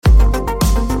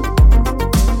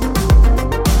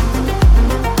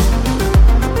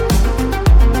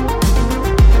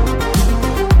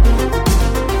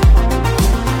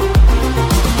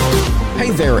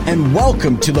and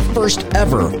welcome to the first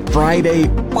ever Friday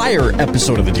Fire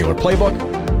episode of the Dealer Playbook,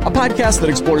 a podcast that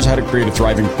explores how to create a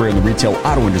thriving career in the retail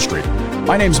auto industry.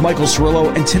 My name's Michael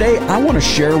Cirillo, and today I want to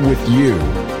share with you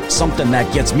something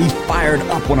that gets me fired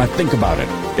up when I think about it.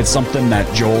 It's something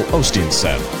that Joel Osteen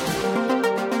said.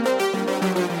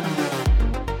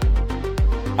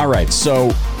 All right, so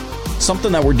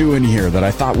something that we're doing here that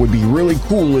I thought would be really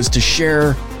cool is to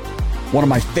share one of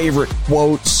my favorite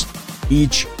quotes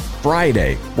each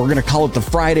Friday. We're going to call it the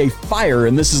Friday Fire,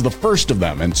 and this is the first of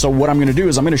them. And so what I'm going to do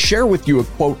is I'm going to share with you a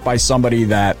quote by somebody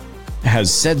that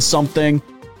has said something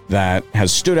that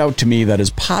has stood out to me that has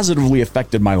positively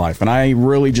affected my life. And I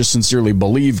really just sincerely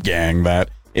believe, gang, that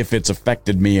if it's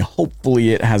affected me, hopefully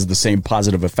it has the same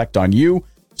positive effect on you.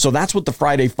 So that's what the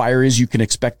Friday Fire is. You can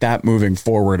expect that moving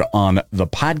forward on the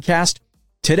podcast.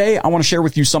 Today, I want to share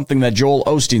with you something that Joel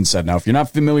Osteen said. Now, if you're not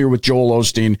familiar with Joel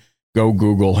Osteen, go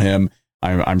Google him.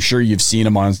 I'm sure you've seen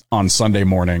him on Sunday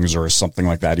mornings or something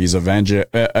like that. He's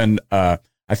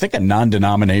I think a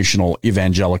non-denominational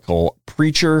evangelical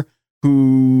preacher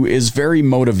who is very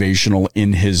motivational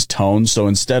in his tone. So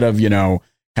instead of, kind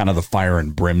of the fire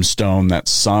and brimstone that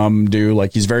some do,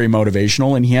 like, he's very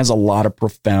motivational, and he has a lot of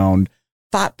profound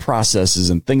thought processes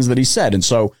and things that he said. And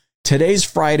so today's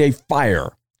Friday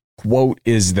Fire quote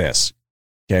is this.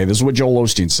 Okay, this is what Joel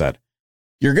Osteen said.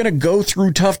 You're going to go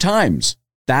through tough times.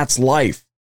 That's life.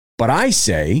 But I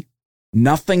say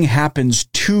nothing happens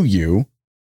to you.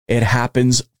 It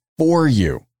happens for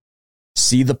you.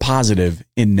 See the positive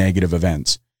in negative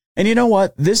events. And you know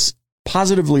what? This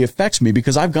positively affects me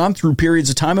because I've gone through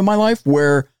periods of time in my life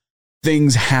where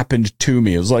things happened to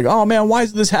me. It was like, oh man, why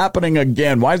is this happening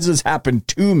again? Why does this happen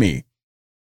to me?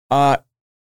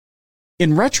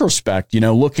 In retrospect,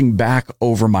 looking back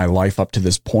over my life up to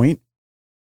this point,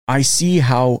 I see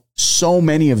how so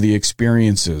many of the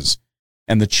experiences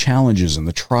and the challenges and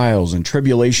the trials and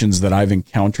tribulations that I've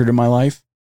encountered in my life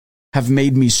have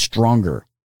made me stronger.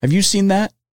 Have you seen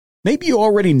that? Maybe you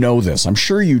already know this. I'm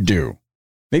sure you do.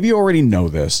 Maybe you already know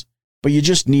this, but you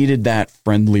just needed that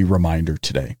friendly reminder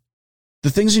today.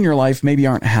 The things in your life maybe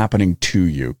aren't happening to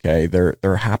you, okay?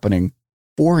 They're happening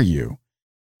for you.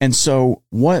 And so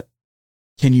what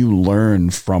can you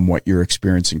learn from what you're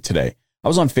experiencing today? I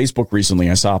was on Facebook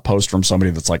recently. I saw a post from somebody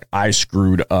that's like, I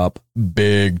screwed up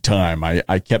big time.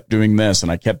 I kept doing this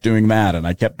and I kept doing that and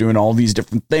I kept doing all these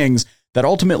different things that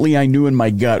ultimately I knew in my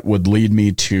gut would lead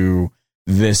me to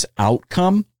this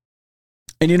outcome.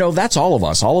 And that's all of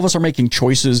us. All of us are making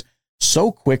choices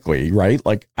so quickly, right?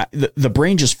 Like the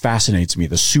brain just fascinates me,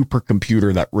 the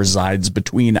supercomputer that resides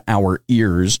between our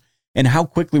ears and how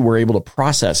quickly we're able to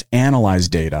process, analyze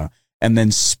data, and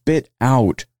then spit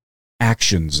out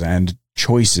actions and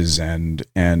choices and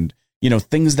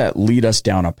things that lead us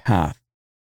down a path.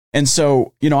 And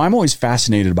so, I'm always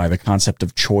fascinated by the concept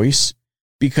of choice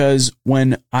because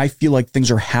when I feel like things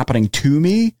are happening to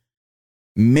me,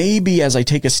 maybe as I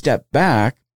take a step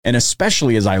back, and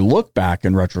especially as I look back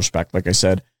in retrospect, like I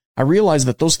said, I realized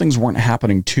that those things weren't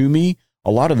happening to me. A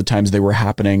lot of the times they were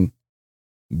happening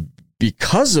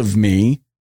because of me.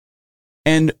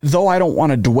 And though I don't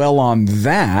want to dwell on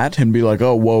that and be like,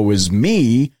 oh, woe is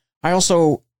me, I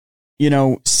also,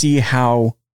 see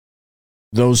how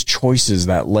those choices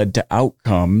that led to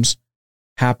outcomes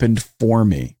happened for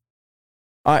me.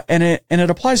 And it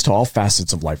applies to all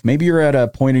facets of life. Maybe you're at a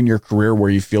point in your career where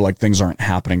you feel like things aren't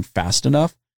happening fast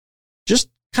enough. Just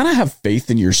kind of have faith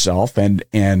in yourself and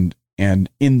in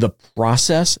the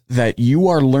process that you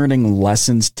are learning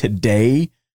lessons today,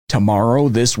 tomorrow,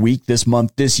 this week, this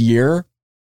month, this year,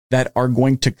 that are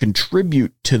going to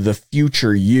contribute to the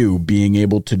future you being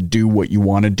able to do what you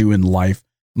want to do in life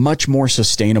much more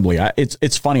sustainably.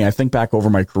 It's funny. I think back over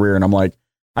my career and I'm like,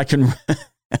 I can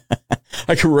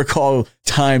recall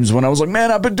times when I was like,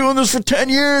 man, I've been doing this for 10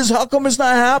 years. How come it's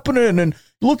not happening? And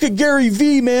look at Gary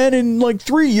V, man. In like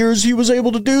 3 years, he was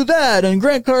able to do that. And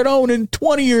Grant Cardone in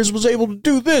 20 years was able to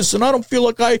do this. And I don't feel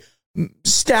like I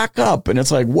stack up. And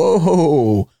it's like,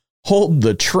 whoa, hold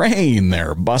the train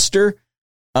there, Buster.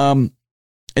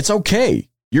 It's okay.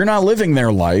 You're not living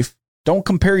their life. Don't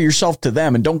compare yourself to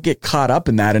them and don't get caught up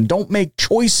in that. And don't make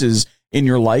choices in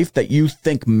your life that you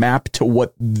think map to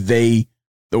what they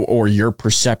or your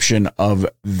perception of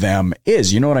them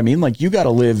is. You know what I mean? Like, you got to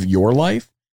live your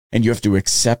life and you have to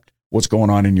accept what's going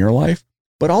on in your life.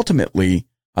 But ultimately,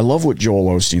 I love what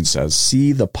Joel Osteen says.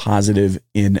 See the positive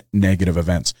in negative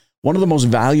events. One of the most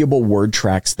valuable word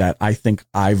tracks that I think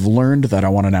I've learned that I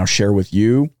want to now share with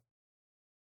you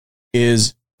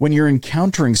is when you're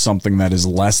encountering something that is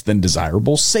less than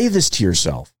desirable, say this to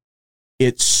yourself.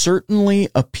 It certainly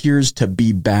appears to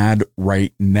be bad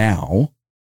right now,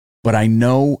 but I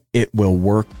know it will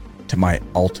work to my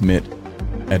ultimate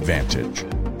advantage.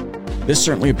 This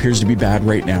certainly appears to be bad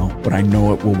right now, but I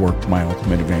know it will work to my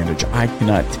ultimate advantage. I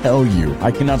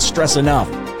cannot stress enough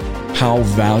how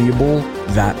valuable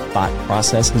that thought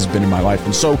process has been in my life.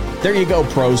 And so there you go,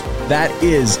 pros. That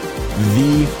is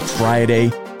the Friday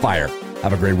Fire.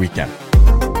 Have a great weekend.